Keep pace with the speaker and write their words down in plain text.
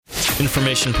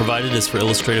Information provided is for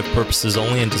illustrative purposes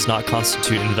only and does not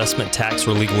constitute investment, tax,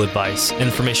 or legal advice.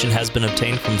 Information has been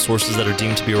obtained from sources that are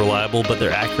deemed to be reliable, but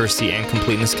their accuracy and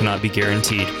completeness cannot be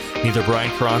guaranteed. Neither Brian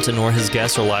Quaranta nor his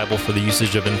guests are liable for the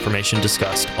usage of information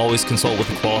discussed. Always consult with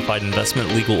a qualified investment,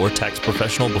 legal, or tax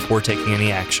professional before taking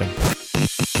any action.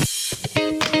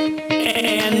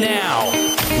 And now,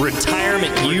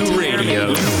 Retirement U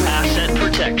Radio. Asset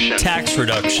protection, tax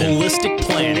reduction, holistic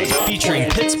planning, featuring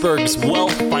Pittsburgh's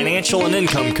wealth, financial, and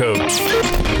income coach,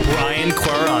 Brian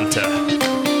Quaranta.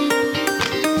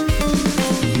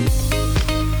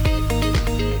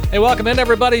 Hey, welcome in,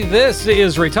 everybody. This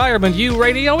is Retirement U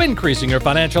Radio, increasing your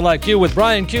financial IQ with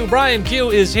Brian Q. Brian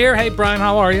Q is here. Hey, Brian,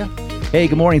 how are you? Hey,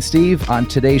 good morning, Steve. On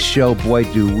today's show, boy,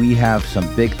 do we have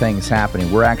some big things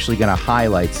happening. We're actually going to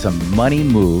highlight some money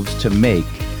moves to make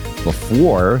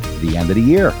before the end of the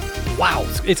year. Wow,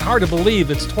 it's hard to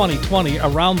believe it's 2020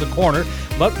 around the corner,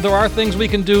 but there are things we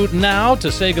can do now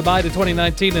to say goodbye to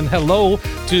 2019 and hello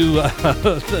to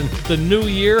the new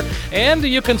year. And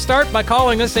you can start by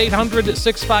calling us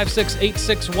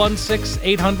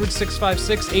 800-656-8616,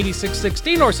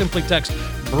 800-656-8616, or simply text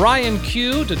Brian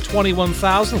Q to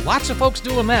 21,000. Lots of folks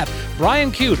doing that.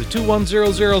 Brian Q to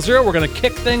 21000. We're going to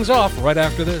kick things off right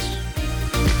after this.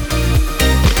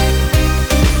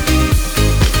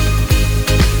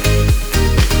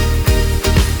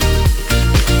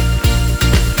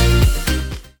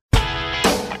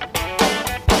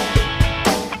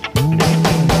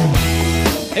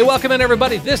 Hey, welcome in,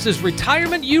 everybody. This is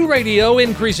Retirement U Radio,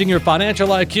 increasing your financial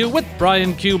IQ with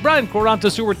Brian Q. Brian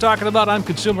Quaranta, who we're talking about. I'm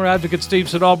consumer advocate Steve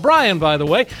Siddall. Brian, by the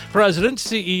way, president,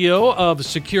 CEO of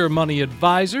Secure Money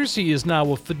Advisors. He is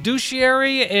now a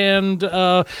fiduciary, and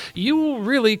you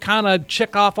really kind of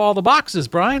check off all the boxes,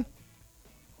 Brian.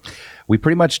 We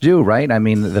pretty much do, right? I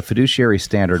mean, the fiduciary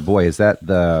standard, boy, is that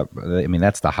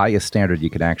that's the highest standard you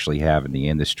could actually have in the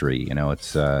industry.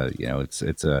 It's a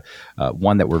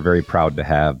one that we're very proud to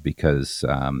have because,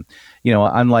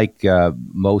 unlike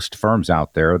most firms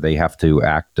out there, they have to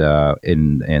act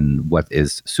in what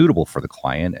is suitable for the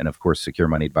client. And of course, Secure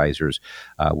Money Advisors,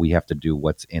 we have to do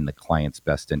what's in the client's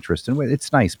best interest. And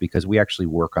it's nice because we actually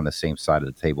work on the same side of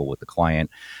the table with the client,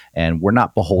 and we're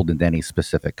not beholden to any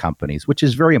specific companies, which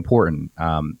is very important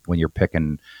when you're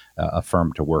picking a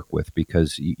firm to work with,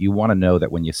 because you want to know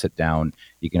that when you sit down,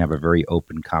 you can have a very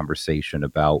open conversation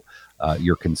about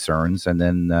your concerns, and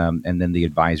then the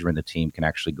advisor and the team can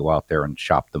actually go out there and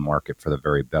shop the market for the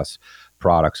very best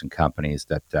products and companies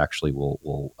that actually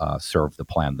will serve the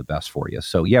plan the best for you.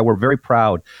 So yeah, we're very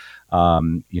proud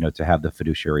to have the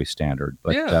fiduciary standard.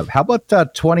 But yeah. How about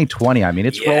 2020? I mean,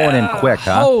 it's rolling in quick,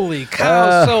 huh? Holy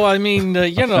cow. So, I mean,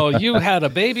 you had a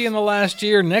baby in the last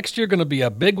year. Next year going to be a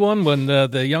big one when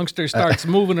the youngster starts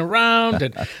moving around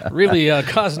and really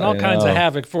causing all kinds of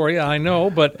havoc for you, I know.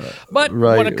 But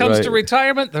when it comes to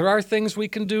retirement, there are things we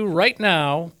can do right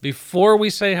now before we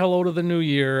say hello to the new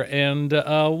year. And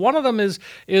one of them is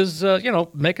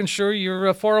making sure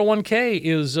your 401k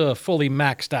is fully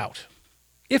maxed out.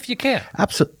 If you can.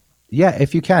 Absolutely. Yeah,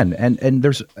 if you can. And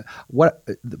there's what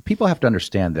people have to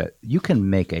understand, that you can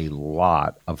make a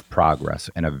lot of progress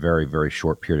in a very, very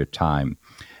short period of time,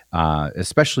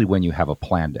 especially when you have a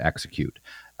plan to execute.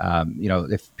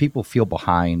 If people feel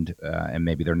behind and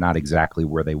maybe they're not exactly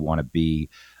where they want to be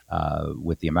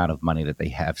with the amount of money that they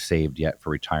have saved yet for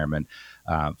retirement,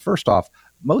 first off,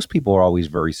 most people are always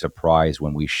very surprised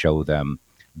when we show them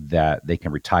that they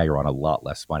can retire on a lot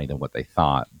less money than what they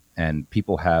thought. And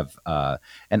people have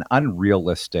an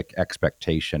unrealistic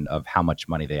expectation of how much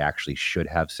money they actually should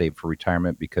have saved for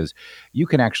retirement, because you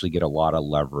can actually get a lot of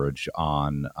leverage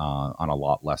on a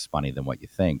lot less money than what you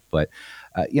think. But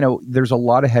there's a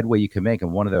lot of headway you can make,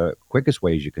 and one of the quickest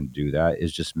ways you can do that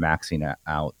is just maxing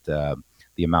out the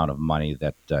amount of money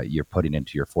that you're putting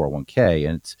into your 401k.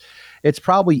 And it's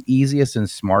probably easiest and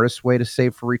smartest way to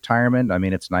save for retirement. I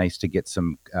mean, it's nice to get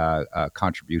some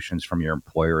contributions from your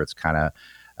employer. It's kind of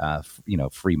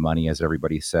free money, as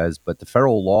everybody says. But the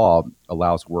federal law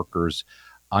allows workers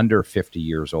under 50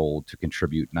 years old to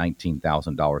contribute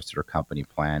 $19,000 to their company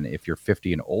plan. If you're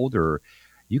 50 and older,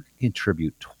 you can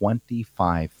contribute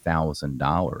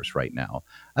 $25,000 right now.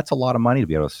 That's a lot of money to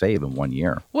be able to save in 1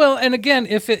 year. Well, and again,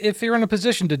 if you're in a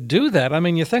position to do that, I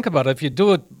mean, you think about it, if you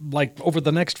do it like over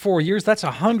the next 4 years, that's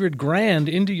 $100,000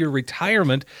 into your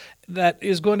retirement. That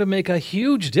is going to make a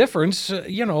huge difference,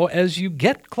 as you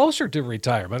get closer to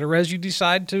retirement, or as you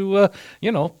decide to,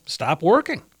 stop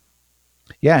working.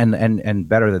 Yeah, and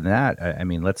better than that, I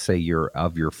mean, let's say you're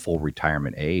of your full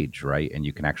retirement age, right? And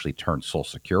you can actually turn Social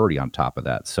Security on top of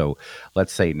that. So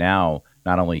let's say now,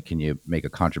 not only can you make a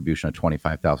contribution of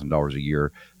 $25,000 a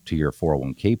year to your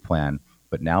 401k plan,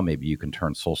 but now maybe you can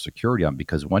turn Social Security on,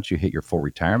 because once you hit your full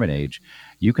retirement age,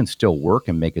 you can still work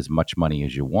and make as much money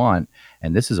as you want.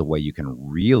 And this is a way you can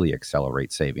really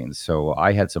accelerate savings. So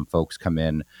I had some folks come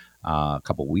in a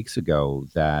couple weeks ago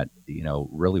that,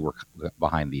 really were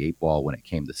behind the eight ball when it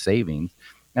came to savings.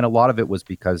 And a lot of it was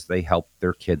because they helped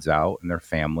their kids out and their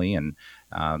family. And,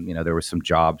 there were some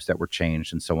jobs that were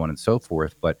changed and so on and so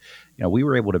forth. But, we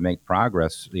were able to make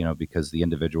progress, because the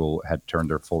individual had turned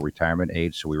their full retirement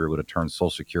age. So we were able to turn Social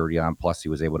Security on. Plus, he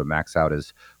was able to max out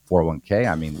his 401k.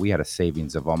 I mean, we had a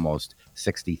savings of almost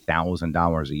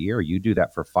 $60,000 a year. You do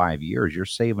that for 5 years, you're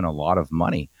saving a lot of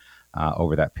money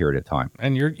over that period of time.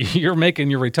 And you're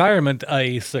making your retirement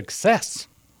a success.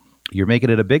 You're making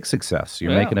it a big success.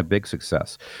 You're making a big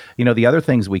success. The other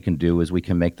things we can do is we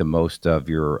can make the most of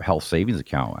your health savings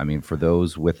account. I mean, for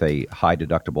those with a high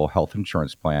deductible health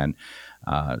insurance plan,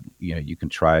 you can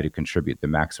try to contribute the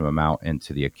maximum amount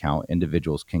into the account.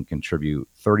 Individuals can contribute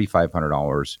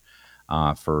 $3,500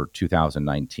 for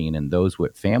 2019, and those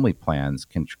with family plans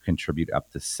can contribute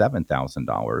up to $7,000.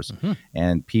 Mm-hmm.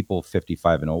 And people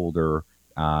 55 and older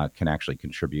can actually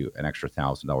contribute an extra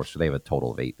 $1,000. So they have a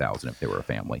total of $8,000 if they were a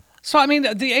family. So, I mean,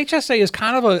 the HSA is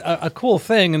kind of a cool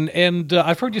thing. And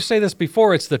I've heard you say this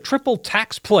before. It's the triple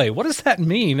tax play. What does that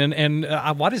mean? And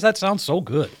why does that sound so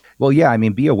good? Well, yeah, I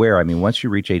mean, be aware. I mean, once you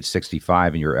reach age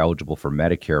 65 and you're eligible for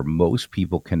Medicare, most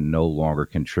people can no longer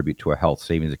contribute to a health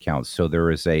savings account. So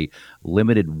there is a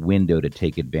limited window to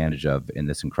take advantage of in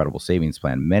this incredible savings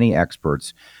plan. Many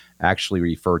experts actually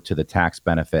refer to the tax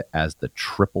benefit as the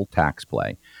triple tax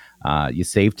play. You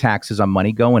save taxes on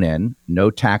money going in,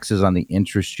 no taxes on the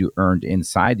interest you earned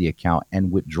inside the account,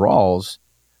 and withdrawals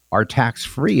are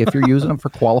tax-free if you're using them for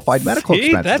qualified medical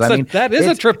expenses. That is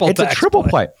a triple tax play. It's a triple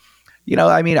play.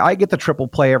 I get the triple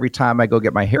play every time I go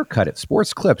get my hair cut at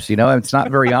Sports Clips. It's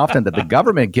not very often that the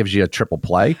government gives you a triple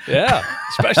play. Yeah,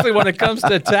 especially when it comes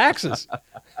to taxes.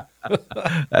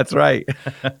 That's right.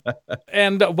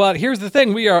 But here's the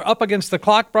thing. We are up against the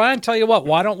clock, Brian. Tell you what,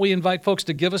 why don't we invite folks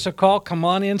to give us a call? Come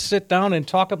on in, sit down, and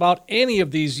talk about any of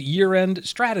these year-end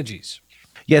strategies.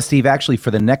 Yes, Steve. Actually,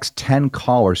 for the next 10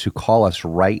 callers who call us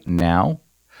right now,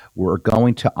 we're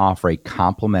going to offer a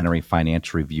complimentary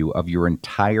financial review of your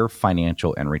entire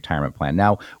financial and retirement plan.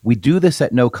 Now, we do this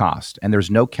at no cost, and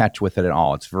there's no catch with it at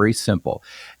all. It's very simple.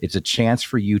 It's a chance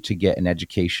for you to get an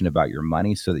education about your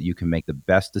money so that you can make the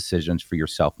best decisions for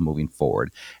yourself moving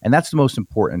forward. And that's the most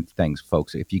important thing,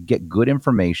 folks. If you get good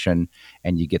information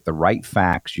and you get the right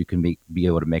facts, you can be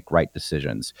able to make right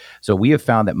decisions. So we have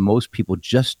found that most people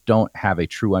just don't have a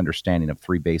true understanding of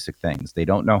three basic things. They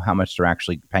don't know how much they're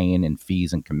actually paying in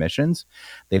fees and commissions.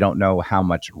 They don't know how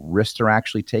much risk they're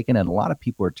actually taking. And a lot of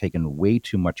people are taking way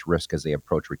too much risk as they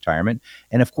approach retirement.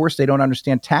 And of course, they don't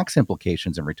understand tax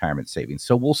implications in retirement savings.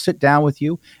 So we'll sit down with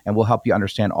you and we'll help you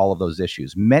understand all of those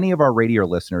issues. Many of our radio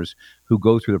listeners who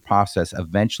go through the process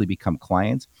eventually become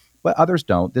clients, but others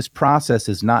don't. This process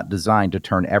is not designed to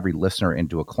turn every listener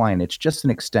into a client. It's just an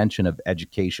extension of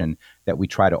education that we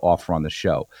try to offer on the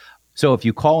show. So if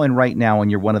you call in right now and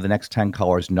you're one of the next 10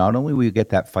 callers, not only will you get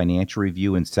that financial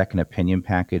review and second opinion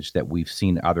package that we've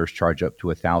seen others charge up to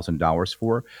 $1,000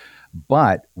 for,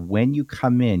 but when you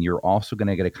come in, you're also going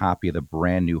to get a copy of the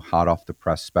brand new hot off the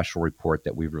press special report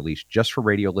that we've released just for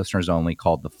radio listeners only,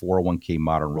 called the 401k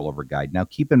Modern Rollover Guide. Now,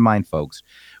 keep in mind, folks,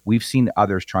 we've seen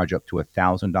others charge up to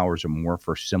 $1,000 or more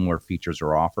for similar features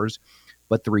or offers,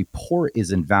 but the report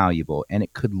is invaluable and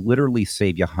it could literally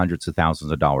save you hundreds of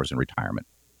thousands of dollars in retirement.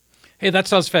 Hey, that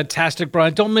sounds fantastic,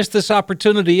 Brian. Don't miss this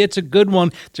opportunity. It's a good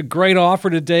one. It's a great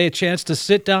offer today, a chance to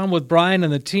sit down with Brian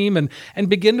and the team and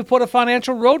begin to put a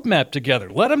financial roadmap together.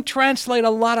 Let them translate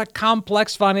a lot of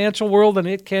complex financial world, and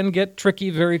it can get tricky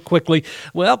very quickly.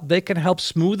 Well, they can help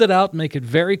smooth it out, make it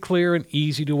very clear and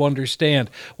easy to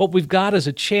understand. What we've got is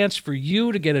a chance for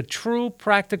you to get a true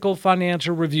practical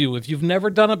financial review. If you've never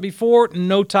done it before,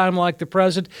 no time like the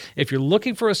present. If you're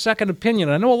looking for a second opinion,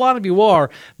 I know a lot of you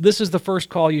are, this is the first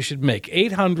call you should make.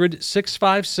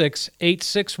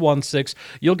 800-656-8616.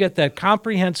 You'll get that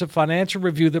comprehensive financial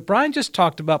review that Brian just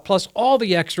talked about, plus all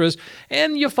the extras,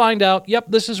 and you'll find out, yep,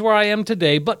 this is where I am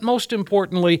today. But most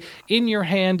importantly, in your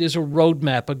hand is a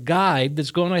roadmap, a guide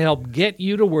that's going to help get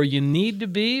you to where you need to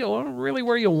be, or really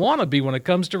where you want to be when it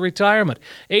comes to retirement.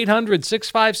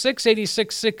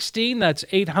 800-656-8616. That's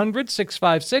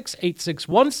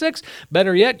 800-656-8616.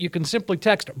 Better yet, you can simply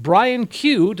text Brian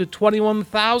Q to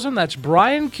 21,000. That's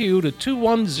Brian Q to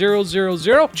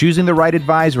 21000. Choosing the right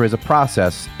advisor is a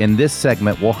process. In this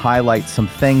segment, we'll highlight some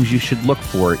things you should look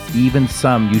for, even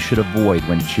some you should avoid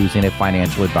when choosing a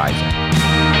financial advisor.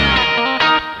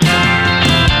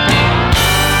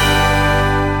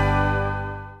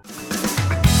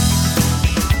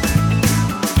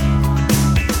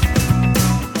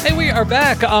 Hey, we are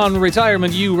back on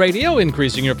Retirement U Radio,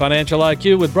 increasing your financial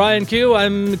IQ with Brian Q.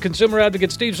 I'm consumer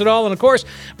advocate Steve Siddall, and of course,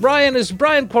 Brian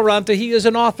Quaranta. He is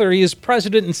an author. He is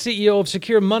president and CEO of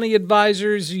Secure Money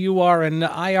Advisors. You are an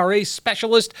IRA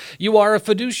specialist. You are a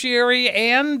fiduciary,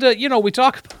 and we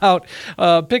talk about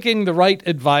picking the right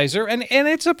advisor, and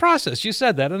it's a process. You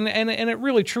said that, and it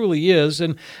really truly is.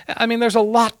 And I mean, there's a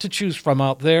lot to choose from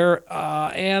out there,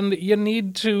 and you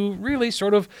need to really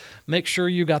sort of make sure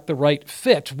you got the right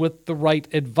fit with the right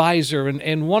advisor.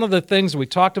 And one of the things, we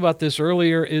talked about this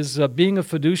earlier, is being a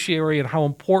fiduciary and how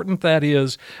important that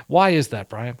is. Why is that,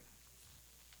 Brian?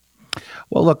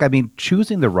 Well, look, I mean,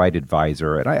 choosing the right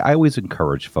advisor, and I always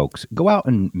encourage folks, go out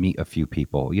and meet a few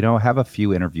people, have a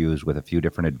few interviews with a few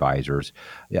different advisors.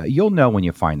 You'll know when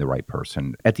you find the right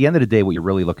person. At the end of the day, what you're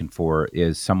really looking for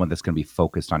is someone that's going to be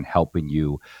focused on helping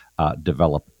you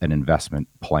develop an investment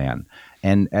plan.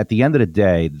 And at the end of the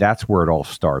day, that's where it all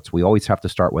starts. We always have to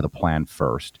start with a plan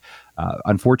first.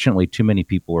 Unfortunately, too many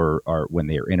people are when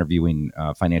they're interviewing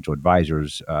financial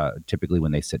advisors, typically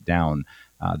when they sit down,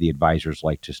 the advisors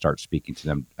like to start speaking to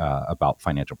them about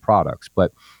financial products.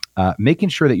 But making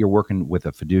sure that you're working with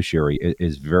a fiduciary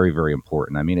is very, very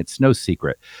important. I mean, it's no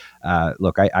secret.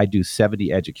 Look, I do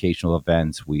 70 educational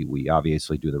events. We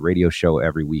obviously do the radio show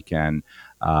every weekend.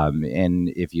 And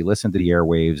if you listen to the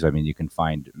airwaves, I mean, you can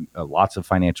find lots of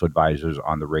financial advisors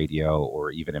on the radio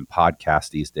or even in podcasts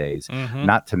these days,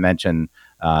 not to mention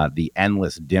the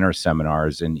endless dinner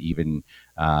seminars and even,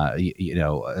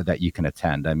 that you can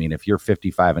attend. I mean, if you're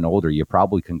 55 and older, you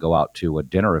probably can go out to a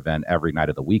dinner event every night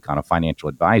of the week on a financial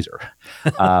advisor.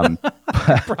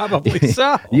 Probably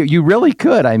so. You really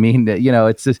could. I mean,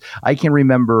 it's just, I can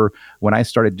remember when I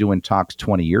started doing talks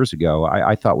 20 years ago,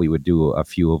 I thought we would do a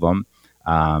few of them.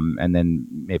 And then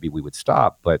maybe we would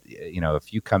stop. But,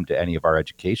 if you come to any of our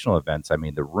educational events, I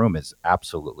mean, the room is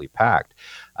absolutely packed.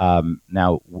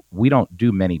 Now, we don't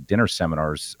do many dinner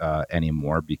seminars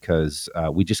anymore because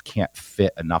we just can't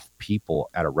fit enough people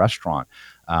at a restaurant.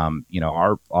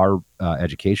 Our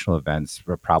educational events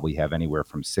probably have anywhere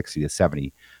from 60 to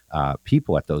 70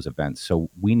 people at those events. So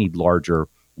we need larger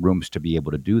rooms to be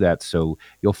able to do that. So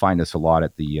you'll find us a lot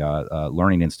at the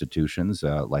learning institutions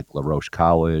like La Roche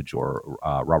College or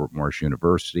Robert Morris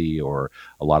University or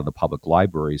a lot of the public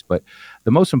libraries. But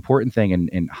the most important thing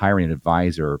in hiring an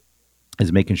advisor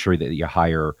is making sure that you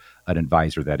hire an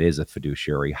advisor that is a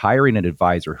fiduciary. Hiring an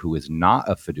advisor who is not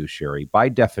a fiduciary, by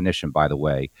definition, by the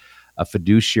way, a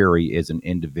fiduciary is an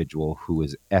individual who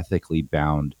is ethically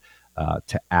bound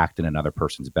to act in another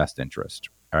person's best interest.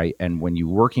 Right. And when you're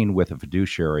working with a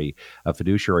fiduciary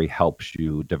helps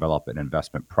you develop an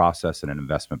investment process and an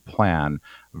investment plan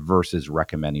versus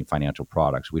recommending financial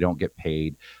products. We don't get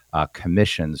paid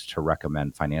commissions to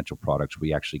recommend financial products.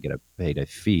 We actually get paid a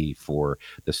fee for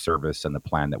the service and the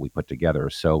plan that we put together.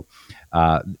 So,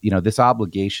 this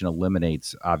obligation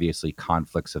eliminates, obviously,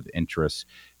 conflicts of interest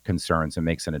concerns and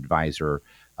makes an advisor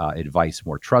advice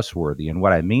more trustworthy. And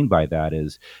what I mean by that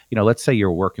is, let's say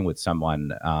you're working with someone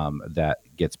that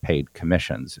gets paid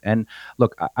commissions. And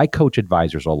look, I coach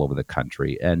advisors all over the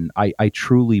country, and I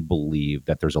truly believe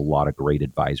that there's a lot of great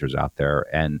advisors out there,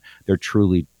 and they're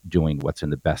truly doing what's in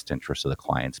the best interest of the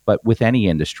clients. But with any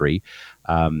industry,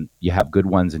 you have good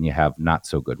ones and you have not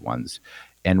so good ones.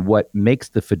 And what makes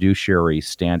the fiduciary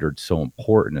standard so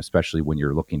important, especially when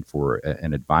you're looking for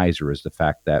an advisor, is the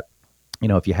fact that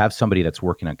if you have somebody that's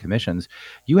working on commissions,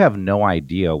 you have no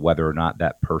idea whether or not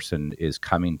that person is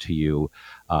coming to you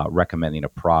recommending a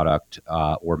product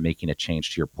or making a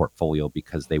change to your portfolio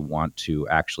because they want to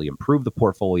actually improve the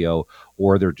portfolio,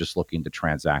 or they're just looking to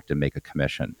transact and make a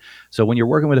commission. So when you're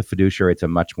working with a fiduciary, it's a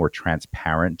much more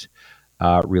transparent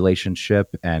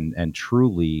relationship, and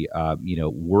truly,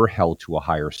 we're held to a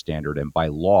higher standard, and by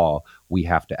law, we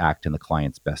have to act in the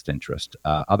client's best interest.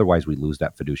 Otherwise, we lose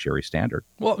that fiduciary standard.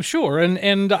 Well, sure,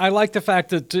 and I like the fact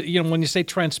that when you say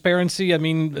transparency, I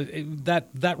mean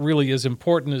that really is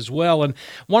important as well. And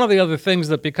one of the other things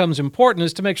that becomes important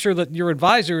is to make sure that your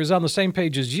advisor is on the same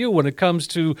page as you when it comes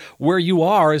to where you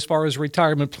are as far as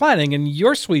retirement planning. And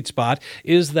your sweet spot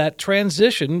is that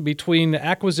transition between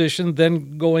acquisition,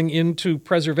 then going into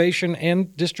preservation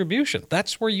and distribution.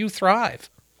 That's where you thrive.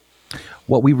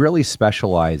 What we really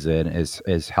specialize in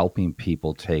is helping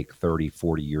people take 30,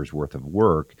 40 years worth of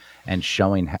work and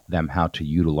showing them how to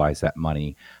utilize that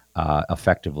money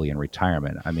effectively in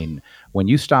retirement. I mean, when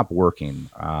you stop working,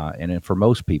 and for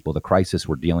most people, the crisis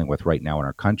we're dealing with right now in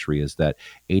our country is that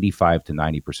 85 to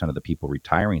 90% of the people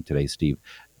retiring today, Steve,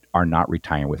 are not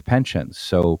retiring with pensions.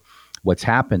 So What's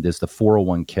happened is the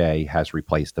 401k has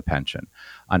replaced the pension.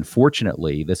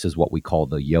 Unfortunately, this is what we call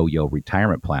the yo-yo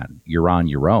retirement plan. You're on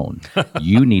your own.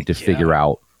 You need to figure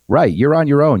out, right, you're on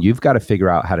your own. You've got to figure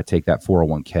out how to take that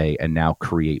 401k and now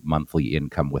create monthly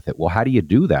income with it. Well, how do you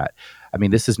do that? I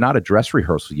mean, this is not a dress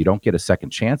rehearsal. You don't get a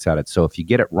second chance at it. So if you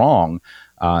get it wrong,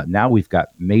 now we've got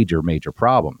major, major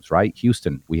problems, right?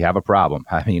 Houston, we have a problem.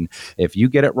 I mean, if you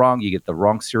get it wrong, you get the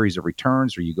wrong series of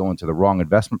returns, or you go into the wrong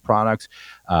investment products,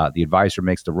 the advisor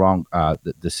makes the wrong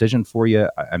decision for you.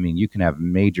 I mean, you can have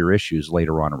major issues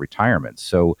later on in retirement.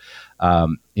 So,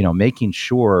 making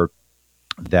sure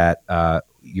that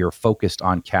you're focused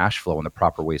on cash flow and the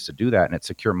proper ways to do that. And at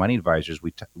Secure Money Advisors,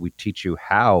 we teach you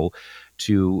how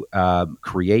to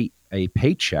create a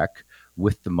paycheck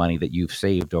with the money that you've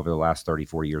saved over the last 30,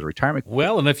 40 years of retirement.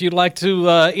 Well, and if you'd like to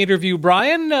interview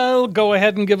Brian, go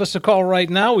ahead and give us a call right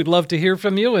now. We'd love to hear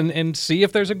from you and see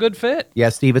if there's a good fit. Yeah,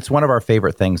 Steve, it's one of our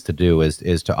favorite things to do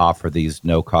is to offer these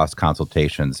no-cost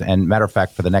consultations. And matter of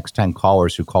fact, for the next 10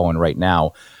 callers who call in right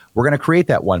now, we're going to create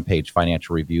that one-page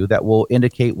financial review that will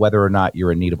indicate whether or not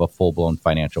you're in need of a full-blown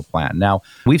financial plan. Now,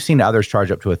 we've seen others charge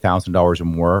up to $1,000 or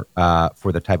more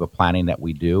for the type of planning that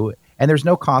we do. And there's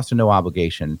no cost and no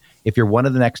obligation. If you're one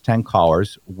of the next 10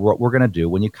 callers, what we're going to do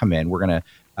when you come in, we're going to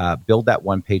build that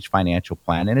one-page financial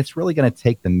plan. And it's really going to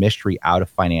take the mystery out of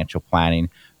financial planning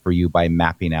for you by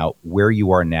mapping out where you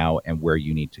are now and where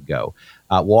you need to go.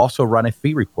 We'll also run a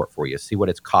fee report for you, see what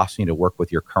it's costing you to work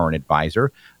with your current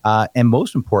advisor. And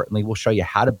most importantly, we'll show you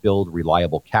how to build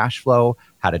reliable cash flow,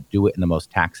 how to do it in the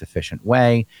most tax efficient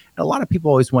way. And a lot of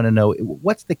people always want to know,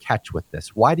 what's the catch with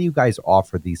this? Why do you guys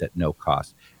offer these at no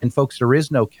cost? And folks, there is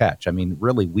no catch. I mean,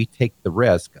 really, we take the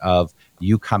risk of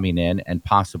you coming in and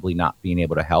possibly not being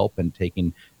able to help and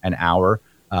taking an hour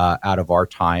out of our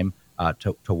time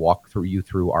to walk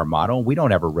through our model. We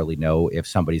don't ever really know if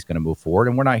somebody's going to move forward,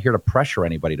 and we're not here to pressure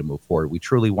anybody to move forward. We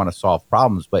truly want to solve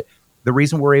problems. But the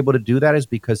reason we're able to do that is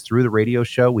because through the radio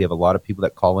show, we have a lot of people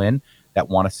that call in that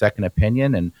want a second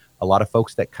opinion, and a lot of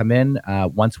folks that come in,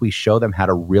 once we show them how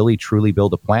to really, truly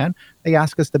build a plan, they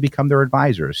ask us to become their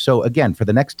advisors. So again, for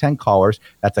the next 10 callers,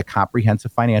 that's a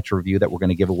comprehensive financial review that we're going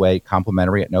to give away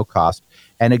complimentary at no cost.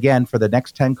 And again, for the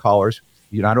next 10 callers,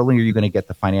 not only are you going to get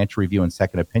the financial review and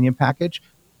second opinion package,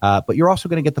 but you're also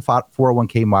going to get the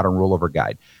 401k modern rollover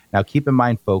guide. Now, keep in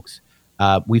mind, folks,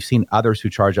 we've seen others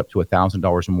who charge up to $1,000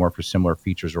 or more for similar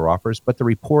features or offers, but the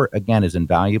report, again, is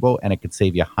invaluable, and it could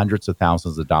save you hundreds of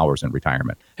thousands of dollars in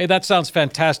retirement. Hey, that sounds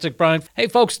fantastic, Brian. Hey,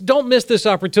 folks, don't miss this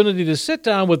opportunity to sit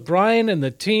down with Brian and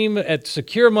the team at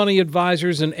Secure Money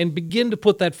Advisors and begin to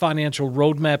put that financial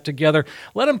roadmap together.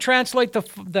 Let them translate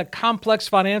the complex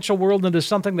financial world into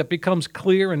something that becomes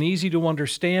clear and easy to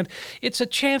understand. It's a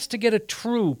chance to get a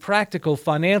true, practical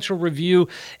financial review,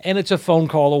 and it's a phone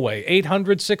call away.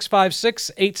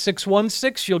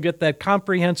 800-656-8616. You'll get that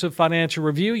comprehensive financial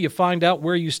review. You find out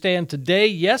where you stand today,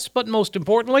 yes, but most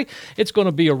importantly, it's going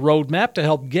to be a roadmap to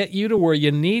help get you to where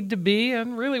you need to be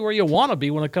and really where you want to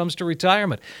be when it comes to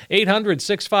retirement.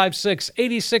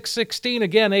 800-656-8616.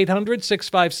 Again,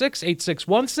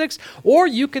 800-656-8616. Or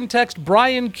you can text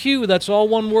Brian Q, that's all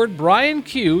one word, Brian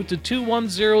Q, to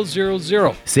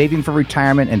 21000. Saving for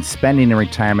retirement and spending in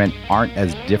retirement aren't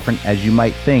as different as you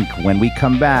might think. When we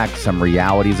come back, some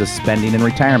realities of spending in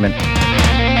retirement.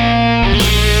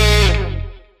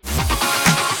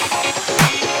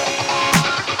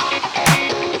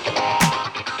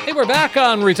 We're back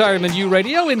on Retirement U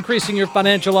Radio, increasing your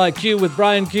financial IQ with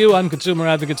Brian Q. I'm consumer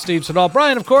advocate Steve Siddall.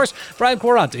 Brian, of course, Brian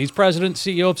Quaranta. He's president,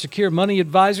 CEO of Secure Money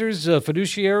Advisors,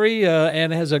 fiduciary,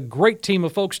 and has a great team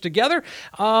of folks together.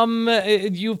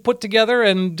 You've put together,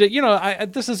 and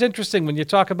this is interesting when you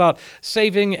talk about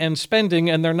saving and spending,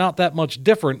 and they're not that much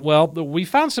different. Well, we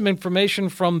found some information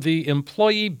from the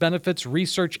Employee Benefits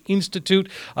Research Institute,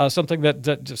 something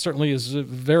that certainly is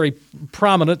very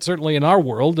prominent, certainly in our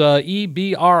world,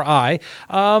 EBRI.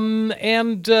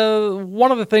 And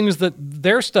one of the things that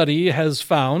their study has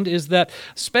found is that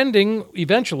spending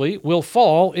eventually will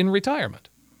fall in retirement.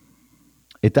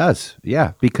 It does,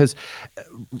 yeah, because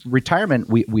retirement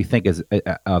we think is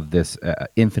of this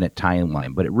infinite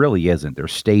timeline, but it really isn't.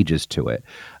 There's stages to it.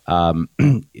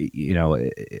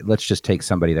 Let's just take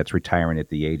somebody that's retiring at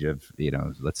the age of,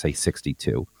 let's say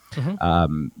 62.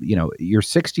 Mm-hmm. Your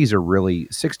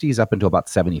 60s up until about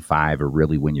 75 are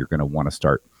really when you're going to want to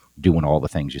start doing all the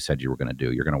things you said you were going to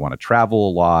do. You're going to want to travel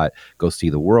a lot, go see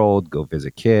the world, go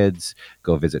visit kids,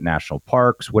 go visit national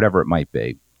parks, whatever it might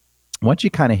be. Once you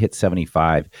kind of hit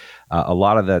 75, a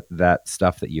lot of that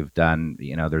stuff that you've done,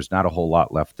 there's not a whole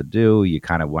lot left to do. You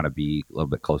kind of want to be a little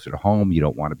bit closer to home. You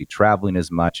don't want to be traveling as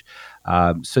much.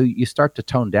 So you start to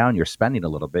tone down your spending a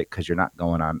little bit because you're not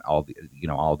going on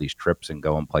all these trips and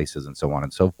going places and so on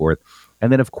and so forth.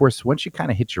 And then, of course, once you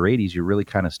kind of hit your 80s, you really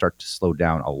kind of start to slow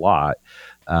down a lot.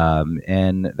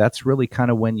 And that's really kind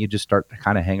of when you just start to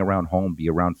kind of hang around home, be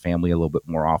around family a little bit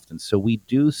more often. So we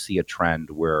do see a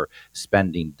trend where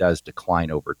spending does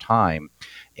decline over time.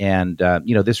 And,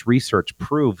 this research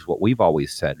proves what we've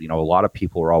always said. A lot of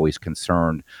people are always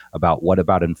concerned about what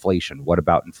about inflation? What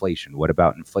about inflation? What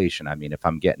about inflation? I mean, if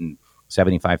I'm getting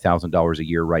 $75,000 a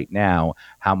year right now,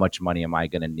 how much money am I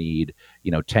going to need,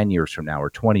 10 years from now or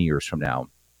 20 years from now?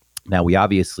 Now, we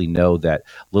obviously know that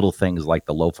little things like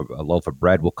a loaf of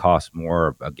bread will cost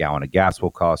more, a gallon of gas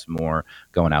will cost more,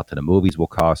 going out to the movies will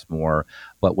cost more.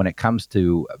 But when it comes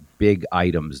to big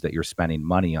items that you're spending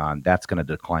money on, that's going to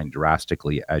decline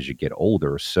drastically as you get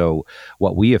older. So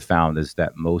what we have found is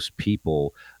that most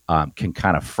people can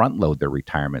kind of front load their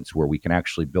retirements, where we can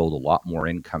actually build a lot more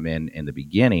income in the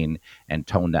beginning and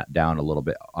tone that down a little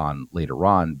bit on later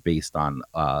on based on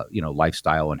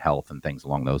lifestyle and health and things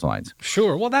along those lines.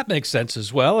 Sure. Well, that makes sense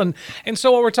as well. And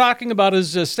so what we're talking about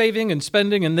is saving and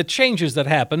spending and the changes that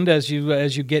happened as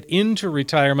you get into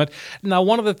retirement. Now,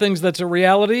 one of the things that's a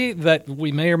reality that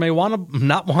we may or may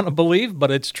not want to believe,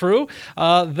 but it's true,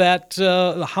 that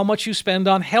how much you spend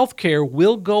on healthcare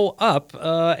will go up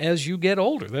as you get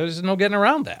older. There's no getting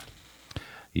around that.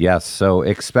 Yes. So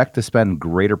expect to spend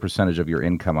greater percentage of your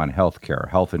income on healthcare,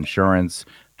 health insurance,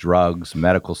 drugs,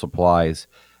 medical supplies,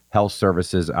 health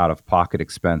services, out-of-pocket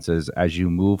expenses. As you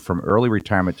move from early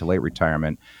retirement to late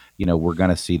retirement, we're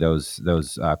going to see those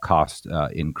costs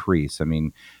increase. I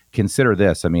mean, consider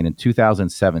this. I mean, in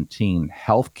 2017,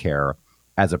 healthcare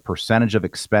as a percentage of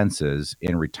expenses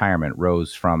in retirement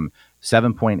rose from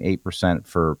 7.8%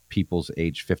 for people's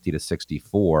age 50 to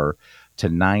 64 to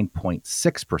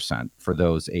 9.6% for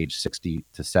those age 60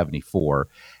 to 74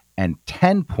 and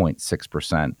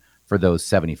 10.6% for those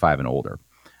 75 and older.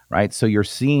 Right. So you're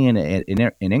seeing an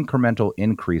incremental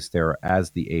increase there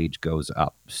as the age goes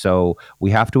up. So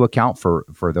we have to account for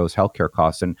those healthcare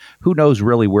costs. And who knows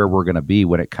really where we're going to be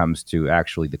when it comes to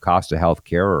actually the cost of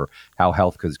healthcare or how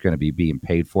health is going to be being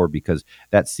paid for, because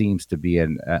that seems to be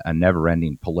a never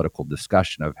ending political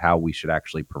discussion of how we should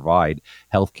actually provide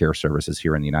healthcare services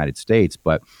here in the United States.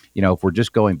 But, if we're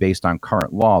just going based on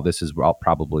current law, this is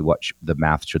probably what the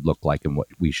math should look like and what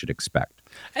we should expect.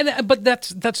 But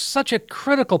that's such a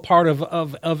critical part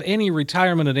of any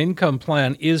retirement and income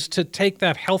plan is to take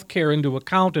that health care into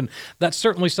account. And that's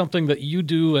certainly something that you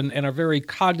do and are very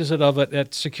cognizant of it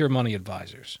at Secure Money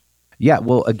Advisors. Yeah,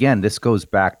 well, again, this goes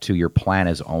back to your plan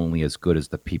is only as good as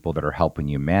the people that are helping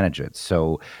you manage it.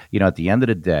 So, at the end of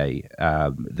the day,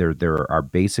 there are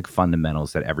basic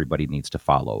fundamentals that everybody needs to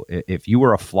follow. If you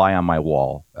were a fly on my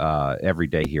wall every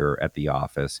day here at the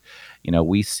office,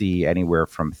 we see anywhere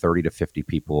from 30 to 50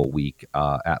 people a week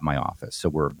at my office. So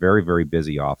we're a very, very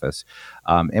busy office.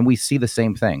 And we see the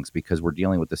same things because we're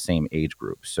dealing with the same age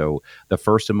group. So the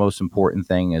first and most important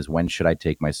thing is, when should I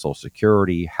take my Social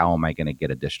Security? How am I going to get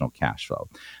additional cash flow?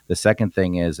 The second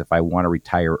thing is, if I want to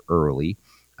retire early,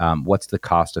 what's the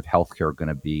cost of healthcare going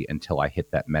to be until I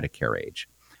hit that Medicare age?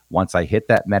 Once I hit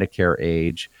that Medicare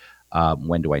age,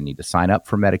 when do I need to sign up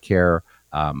for Medicare?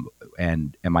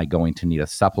 And am I going to need a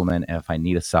supplement? And if I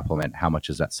need a supplement, how much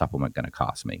is that supplement going to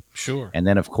cost me? Sure. And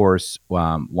then, of course,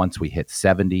 once we hit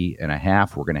 70 and a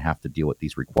half, we're going to have to deal with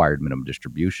these required minimum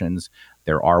distributions.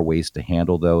 There are ways to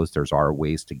handle those. There's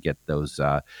ways to get those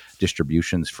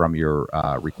distributions from your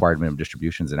required minimum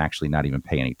distributions and actually not even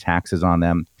pay any taxes on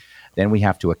them. Then we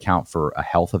have to account for a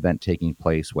health event taking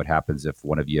place. What happens if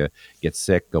one of you gets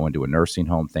sick, go into a nursing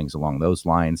home, things along those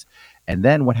lines. And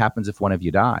then what happens if one of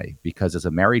you die? Because as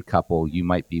a married couple, you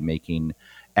might be making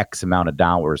X amount of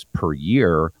dollars per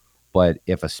year. But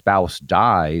if a spouse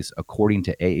dies, according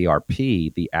to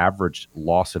AARP, the average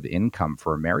loss of income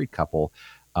for a married couple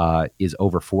is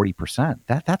over 40%.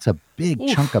 That's a big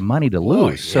chunk of money to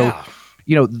lose. Boy, yeah. So,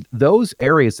 those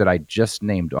areas that I just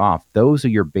named off, those are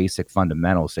your basic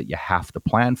fundamentals that you have to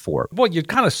plan for. Boy, you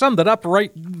kind of summed it up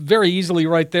very easily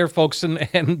right there, folks. And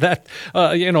that,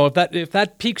 if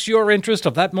that piques your interest,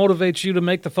 if that motivates you to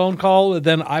make the phone call,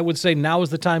 then I would say now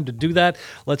is the time to do that.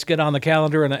 Let's get on the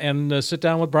calendar and sit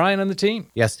down with Brian and the team.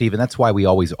 Yes, Stephen, that's why we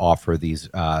always offer these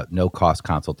no-cost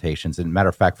consultations. And matter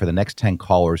of fact, for the next 10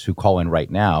 callers who call in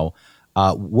right now,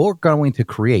 we're going to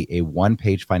create a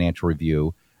one-page financial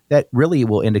review that really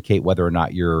will indicate whether or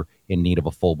not you're in need of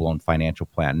a full-blown financial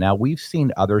plan. Now, we've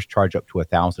seen others charge up to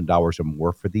 $1,000 or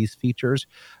more for these features,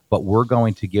 but we're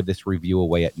going to give this review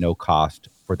away at no cost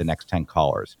for the next 10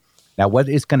 callers. Now, what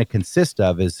it's going to consist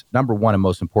of is, number one, and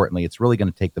most importantly, it's really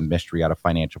going to take the mystery out of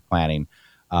financial planning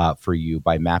for you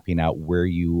by mapping out where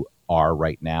you are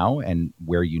right now and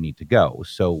where you need to go.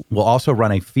 So we'll also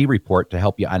run a fee report to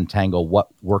help you untangle what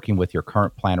working with your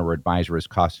current planner or advisor is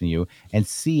costing you, and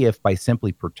see if by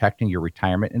simply protecting your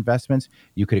retirement investments,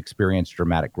 you could experience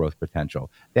dramatic growth potential.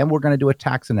 Then we're going to do a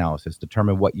tax analysis,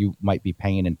 determine what you might be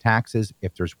paying in taxes,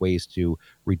 if there's ways to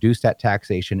reduce that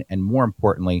taxation, and more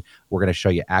importantly, we're going to show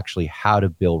you actually how to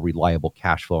build reliable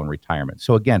cash flow in retirement.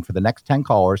 So again, for the next 10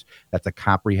 callers, that's a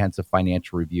comprehensive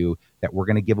financial review that we're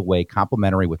going to give away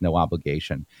complimentary with no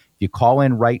obligation. If you call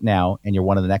in right now and you're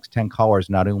one of the next 10 callers,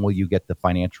 not only will you get the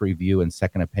financial review and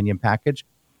second opinion package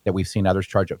that we've seen others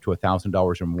charge up to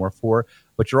 $1,000 or more for,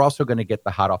 but you're also going to get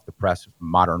the hot off the press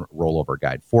modern rollover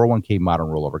guide, 401k modern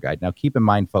rollover guide. Now, keep in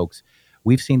mind, folks,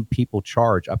 we've seen people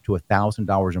charge up to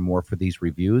 $1,000 or more for these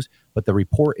reviews, but the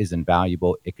report is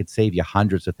invaluable. It could save you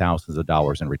hundreds of thousands of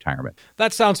dollars in retirement.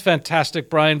 That sounds fantastic,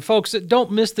 Brian. Folks,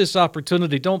 don't miss this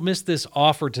opportunity. Don't miss this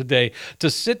offer today to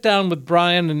sit down with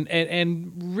Brian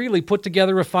and really put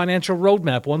together a financial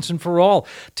roadmap once and for all.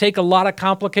 Take a lot of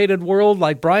complicated world,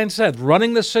 like Brian said,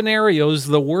 running the scenarios,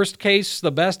 the worst case,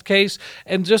 the best case,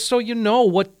 and just so you know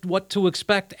what to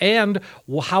expect and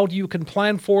how you can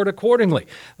plan for it accordingly.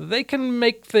 They can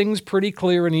make things pretty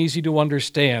clear and easy to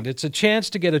understand. It's a chance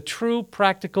to get a true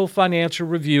practical financial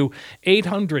review.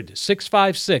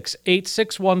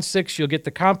 800-656-8616. You'll get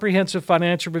the comprehensive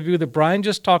financial review that Brian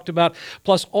just talked about,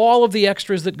 plus all of the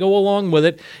extras that go along with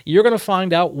it. You're going to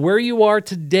find out where you are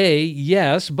today,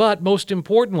 yes, but most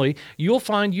importantly, you'll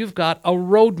find you've got a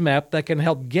roadmap that can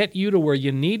help get you to where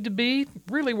you need to be,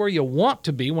 really where you want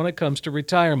to be when it comes to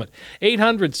retirement.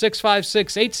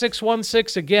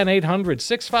 800-656-8616. Again,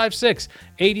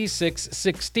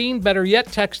 800-656-8616. Better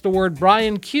yet, text the word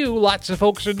Brian Q. Lots of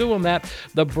folks are doing that.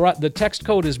 The text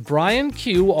code is Brian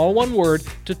Q, all one word,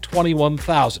 to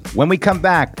 21,000. When we come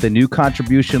back, the new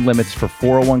contribution limits for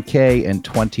 401k in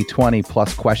 2020,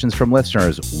 plus questions from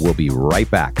listeners. We'll be right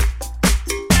back.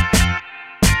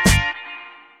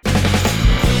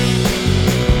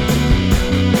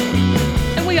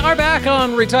 Back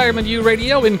on Retirement U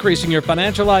Radio, increasing your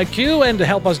financial IQ. And to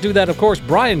help us do that, of course,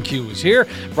 Brian Q is here.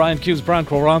 Brian Q is Brian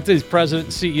Quaranta. He's president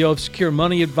and CEO of Secure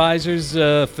Money Advisors,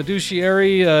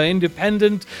 fiduciary,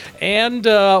 independent, and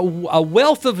a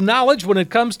wealth of knowledge when it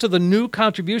comes to the new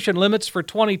contribution limits for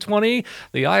 2020.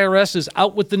 The IRS is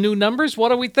out with the new numbers. What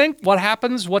do we think? What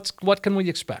happens? What can we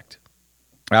expect?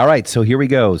 All right, so here we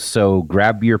go. So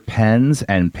grab your pens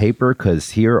and paper,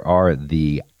 because here are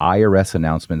the IRS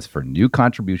announcements for new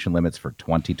contribution limits for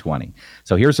 2020.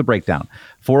 So here's the breakdown.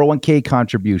 401k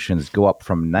contributions go up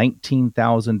from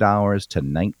 $19,000 to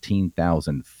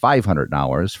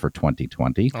 $19,500 for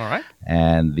 2020. All right.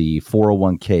 And the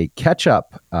 401k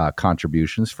catch-up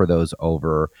contributions for those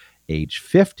over age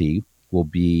 50 will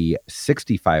be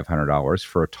 $6,500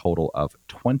 for a total of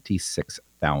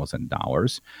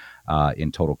 $26,000.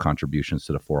 In total contributions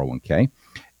to the 401k.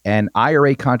 And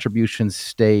IRA contributions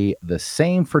stay the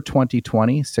same for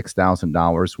 2020,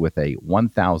 $6,000 with a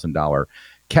 $1,000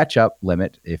 catch-up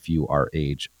limit if you are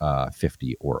age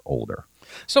 50 or older.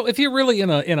 So if you're really in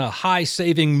a high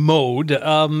saving mode,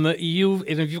 if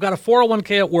you've got a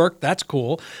 401k at work, that's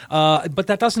cool. But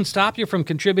that doesn't stop you from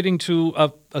contributing to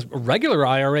a regular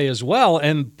IRA as well.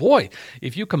 And boy,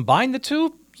 if you combine the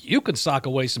two, you can sock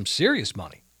away some serious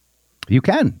money. You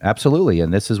can, absolutely.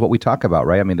 And this is what we talk about,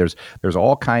 right? I mean, there's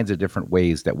all kinds of different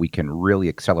ways that we can really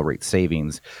accelerate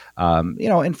savings.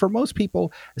 And for most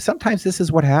people, sometimes this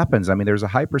is what happens. I mean, there's a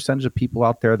high percentage of people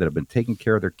out there that have been taking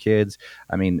care of their kids.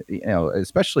 I mean,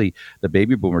 especially the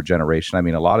baby boomer generation. I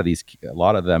mean, a lot of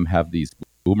them have these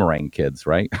boomerang kids,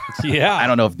 right? Yeah. I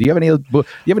don't know. Do you have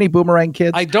any boomerang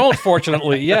kids? I don't,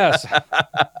 fortunately. Yes.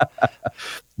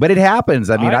 But it happens.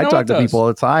 I mean, I talk to does. people all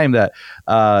the time that,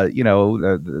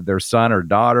 their son or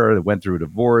daughter went through a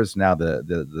divorce. Now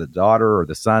the daughter or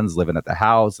the son's living at the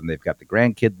house and they've got the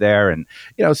grandkid there. And,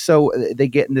 so they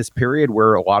get in this period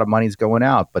where a lot of money's going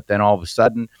out. But then all of a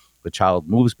sudden, the child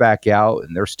moves back out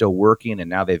and they're still working, and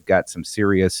now they've got some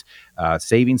serious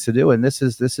savings to do. And this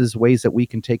is ways that we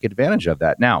can take advantage of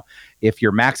that. Now, if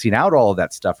you're maxing out all of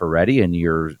that stuff already and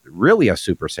you're really a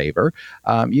super saver,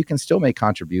 you can still make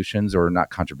contributions, or not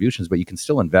contributions, but you can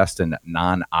still invest in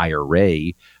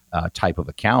non-IRA type of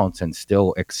accounts and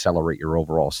still accelerate your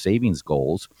overall savings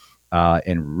goals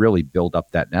and really build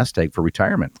up that nest egg for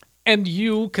retirement. And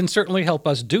you can certainly help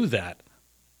us do that.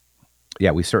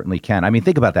 Yeah, we certainly can. I mean,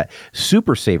 think about that.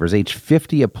 Super savers age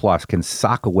 50 and plus can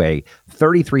sock away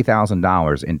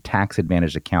 $33,000 in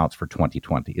tax-advantaged accounts for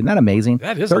 2020. Isn't that amazing?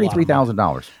 That is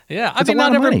 $33,000. Yeah, I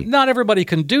mean, not everybody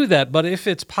can do that, but if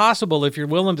it's possible, if you're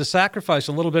willing to sacrifice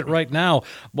a little bit right now,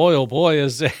 boy, oh boy,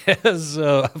 as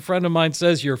a friend of mine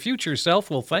says, your future self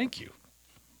will thank you.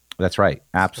 That's right.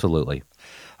 Absolutely.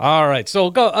 All right,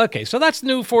 so that's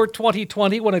new for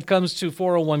 2020 when it comes to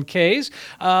 401ks.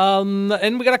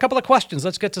 And we got a couple of questions.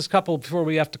 Let's get to a couple before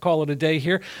we have to call it a day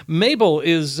here. Mabel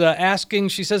is asking,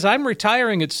 she says, I'm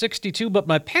retiring at 62, but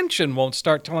my pension won't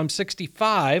start till I'm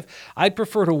 65. I'd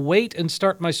prefer to wait and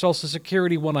start my Social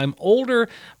Security when I'm older,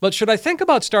 but should I think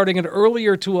about starting it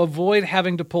earlier to avoid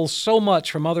having to pull so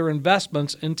much from other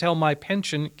investments until my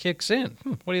pension kicks in?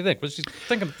 What do you think? Was she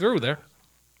thinking through there?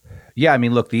 Yeah, I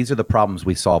mean, look, these are the problems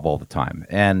we solve all the time.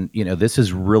 And, this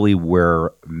is really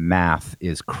where math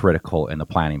is critical in the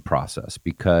planning process,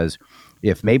 because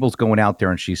if Mabel's going out there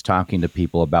and she's talking to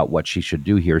people about what she should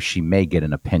do here, she may get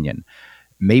an opinion.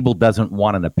 Mabel doesn't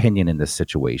want an opinion in this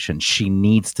situation. She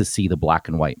needs to see the black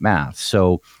and white math.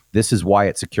 So this is why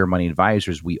at Secure Money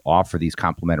Advisors, we offer these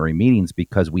complimentary meetings,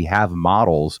 because we have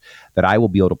models that I will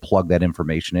be able to plug that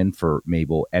information in for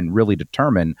Mabel and really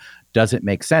determine, does it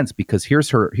make sense? Because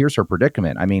here's her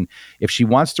predicament. I mean, if she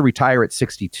wants to retire at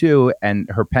 62 and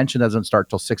her pension doesn't start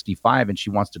till 65 and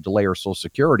she wants to delay her Social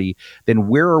Security, then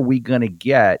where are we going to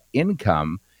get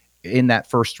income in that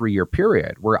first 3-year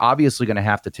period? We're obviously going to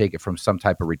have to take it from some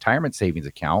type of retirement savings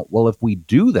account. Well, if we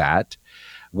do that,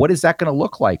 what is that going to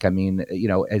look like? I mean,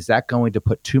 is that going to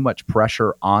put too much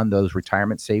pressure on those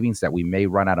retirement savings that we may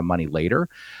run out of money later?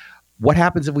 What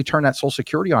happens if we turn that Social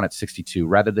Security on at 62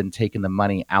 rather than taking the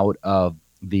money out of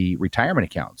the retirement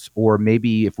accounts? Or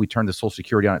maybe if we turn the Social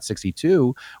Security on at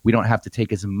 62, we don't have to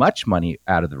take as much money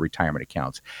out of the retirement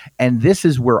accounts. And this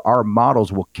is where our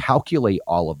models will calculate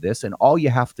all of this. And all you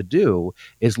have to do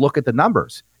is look at the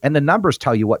numbers. And the numbers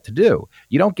tell you what to do.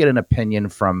 You don't get an opinion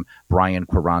from Brian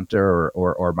Quaranta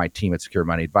or my team at Secure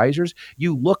Money Advisors.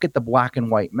 You look at the black and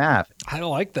white math. I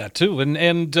like that too.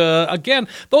 And again,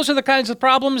 those are the kinds of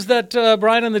problems that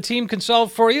Brian and the team can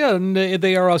solve for you. And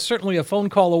they are certainly a phone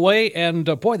call away. And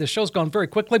boy, the show's gone very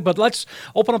quickly. But let's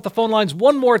open up the phone lines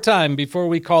one more time before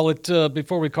we call it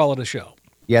a show.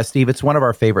 Yeah, Steve, it's one of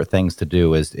our favorite things to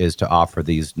do is to offer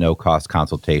these no-cost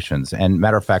consultations. And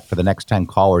matter of fact, for the next 10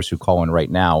 callers who call in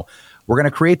right now, we're going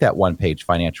to create that one-page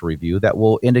financial review that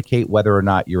will indicate whether or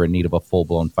not you're in need of a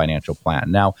full-blown financial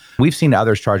plan. Now, we've seen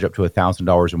others charge up to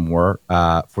 $1,000 or more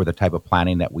for the type of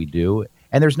planning that we do.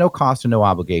 And there's no cost and no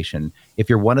obligation. If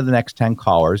you're one of the next 10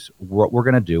 callers, what we're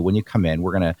going to do when you come in,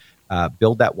 we're going to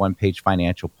build that one-page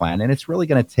financial plan. And it's really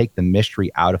going to take the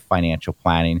mystery out of financial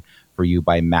planning for you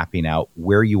by mapping out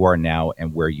where you are now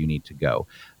and where you need to go.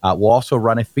 We'll also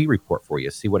run a fee report for you,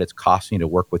 see what it's costing to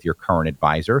work with your current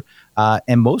advisor.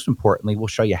 And most importantly, we'll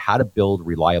show you how to build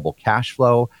reliable cash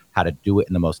flow, how to do it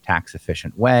in the most tax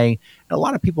efficient way. And a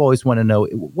lot of people always want to know,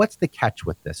 what's the catch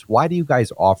with this? Why do you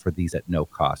guys offer these at no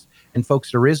cost? And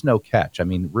folks, there is no catch. I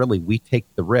mean, really, we take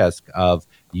the risk of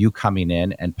you coming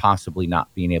in and possibly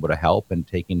not being able to help and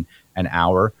taking an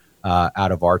hour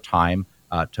out of our time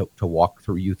to walk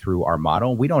you through our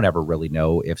model. We don't ever really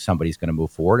know if somebody's going to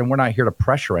move forward, and we're not here to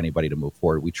pressure anybody to move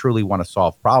forward. We truly want to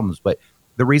solve problems, but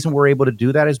the reason we're able to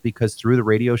do that is because through the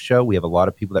radio show, we have a lot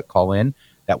of people that call in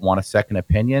that want a second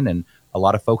opinion, and a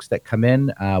lot of folks that come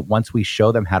in, once we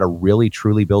show them how to really,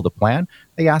 truly build a plan,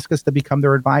 they ask us to become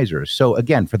their advisors. So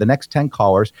again, for the next 10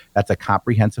 callers, that's a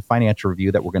comprehensive financial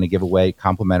review that we're going to give away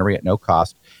complimentary at no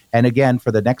cost. And again,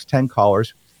 for the next 10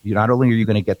 callers, not only are you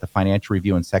going to get the financial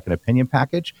review and second opinion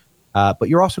package, but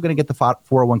you're also going to get the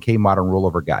 401k modern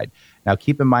rollover guide. Now,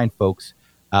 keep in mind, folks,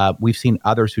 we've seen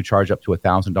others who charge up to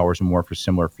 $1,000 or more for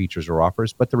similar features or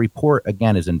offers, but the report,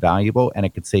 again, is invaluable, and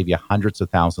it could save you hundreds of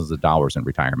thousands of dollars in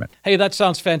retirement. Hey, that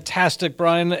sounds fantastic,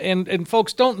 Brian. And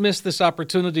folks, don't miss this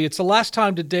opportunity. It's the last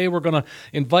time today we're going to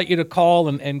invite you to call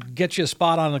and get you a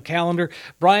spot on the calendar.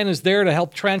 Brian is there to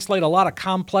help translate a lot of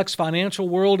complex financial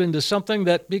world into something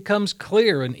that becomes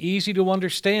clear and easy to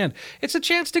understand. It's a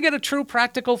chance to get a true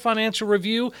practical financial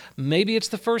review. Maybe it's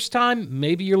the first time.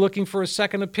 Maybe you're looking for a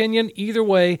second opinion. Either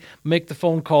way, make the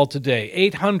phone call today.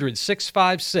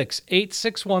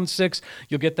 800-656-8616.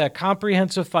 You'll get that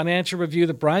comprehensive financial review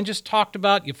that Brian just talked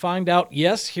about. You find out,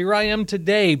 yes, here I am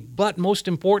today, but most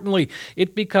importantly,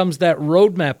 it becomes that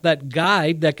roadmap, that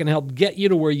guide that can help get you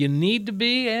to where you need to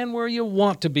be and where you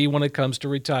want to be when it comes to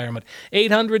retirement.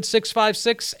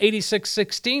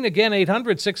 800-656-8616. Again,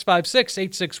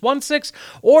 800-656-8616.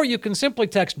 Or you can simply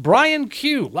text Brian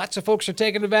Q. Lots of folks are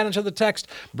taking advantage of the text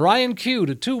Brian Q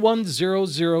to 21000.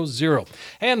 888-878-0000.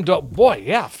 And boy,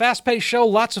 yeah, fast-paced show,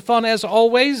 lots of fun as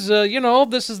always.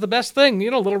 This is the best thing.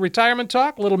 A little retirement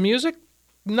talk, a little music.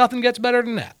 Nothing gets better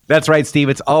than that. That's right, Steve.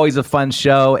 It's always a fun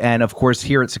show. And of course,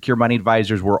 here at Secure Money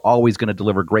Advisors, we're always going to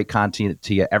deliver great content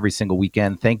to you every single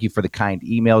weekend. Thank you for the kind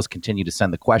emails. Continue to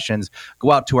send the questions.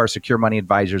 Go out to our Secure Money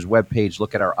Advisors webpage.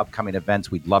 Look at our upcoming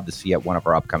events. We'd love to see you at one of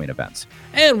our upcoming events.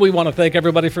 And we want to thank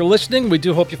everybody for listening. We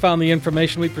do hope you found the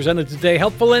information we presented today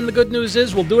helpful. And the good news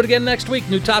is we'll do it again next week.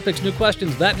 New topics, new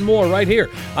questions, that and more right here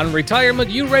on Retirement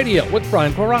U Radio with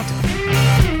Brian Quaranta.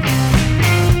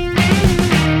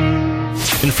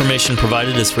 Information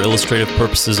provided is for illustrative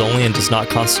purposes only and does not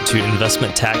constitute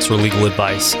investment, tax, or legal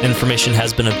advice. Information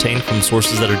has been obtained from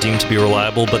sources that are deemed to be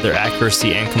reliable, but their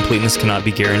accuracy and completeness cannot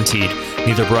be guaranteed.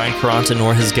 Neither Brian Quaranta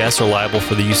nor his guests are liable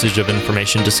for the usage of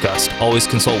information discussed. Always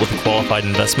consult with a qualified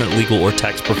investment, legal, or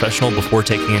tax professional before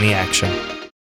taking any action.